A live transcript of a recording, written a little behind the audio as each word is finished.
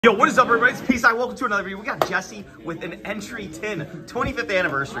Yo, what is up, everybody? It's Peace. Welcome to another video. We got Jesse with an entry tin, 25th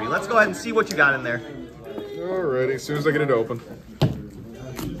anniversary. Let's go ahead and see what you got in there. Alrighty, as soon as I get it open.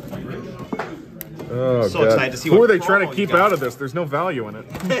 Oh, so God. excited to see Who what are they trying to keep out of this? There's no value in it.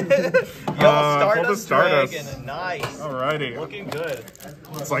 Yo, Stardust Dragon. Nice. Alrighty. Looking good.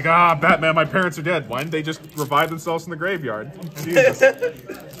 It's like, Batman, my parents are dead. Why didn't they just revive themselves in the graveyard? Jesus.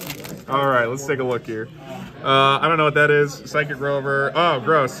 Alright, let's take a look here. I don't know what that is. Psychic Rover. Oh,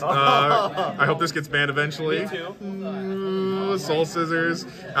 gross. I hope this gets banned eventually. Me too. Soul Scissors.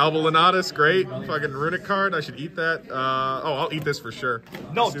 Albalinatus, great. Fucking runic card. I should eat that. I'll eat this for sure.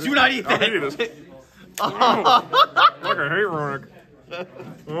 No, do not eat that. I'll eat this. Fuck, I hate runic.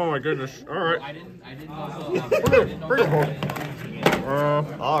 Oh my goodness. Alright.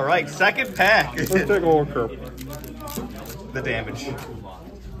 Alright, second pack. Let's take a look here. The damage.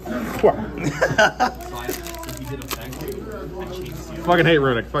 Fucking hate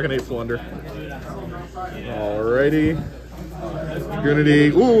runic. Fucking hate Flunder. Alrighty. Unity.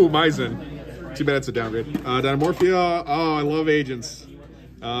 Ooh, Myzen. Too bad it's a downgrade. Dynamorphia. Oh, I love agents.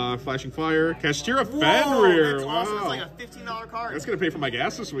 Flashing Fire. Kashtira Fenrir. That's awesome. Wow. It's like a $15 card. That's gonna pay for my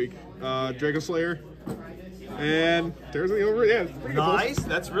gas this week. Dragon Slayer. And there's the over. Yeah. Nice.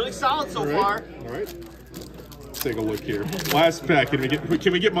 That's really solid so far. Alright. Let's take a look here. Last pack. Can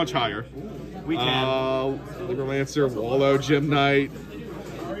we get much higher? We can. Libromancer, Wallow, Gem Knight,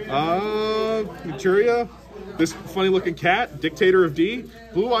 Maturia, this funny looking cat, Dictator of D,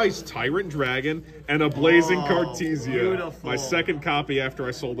 Blue Eyes Tyrant Dragon, and a Blazing Cartesia. Beautiful. My second copy after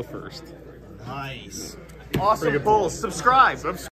I sold the first. Nice. Awesome pulls. Subscribe.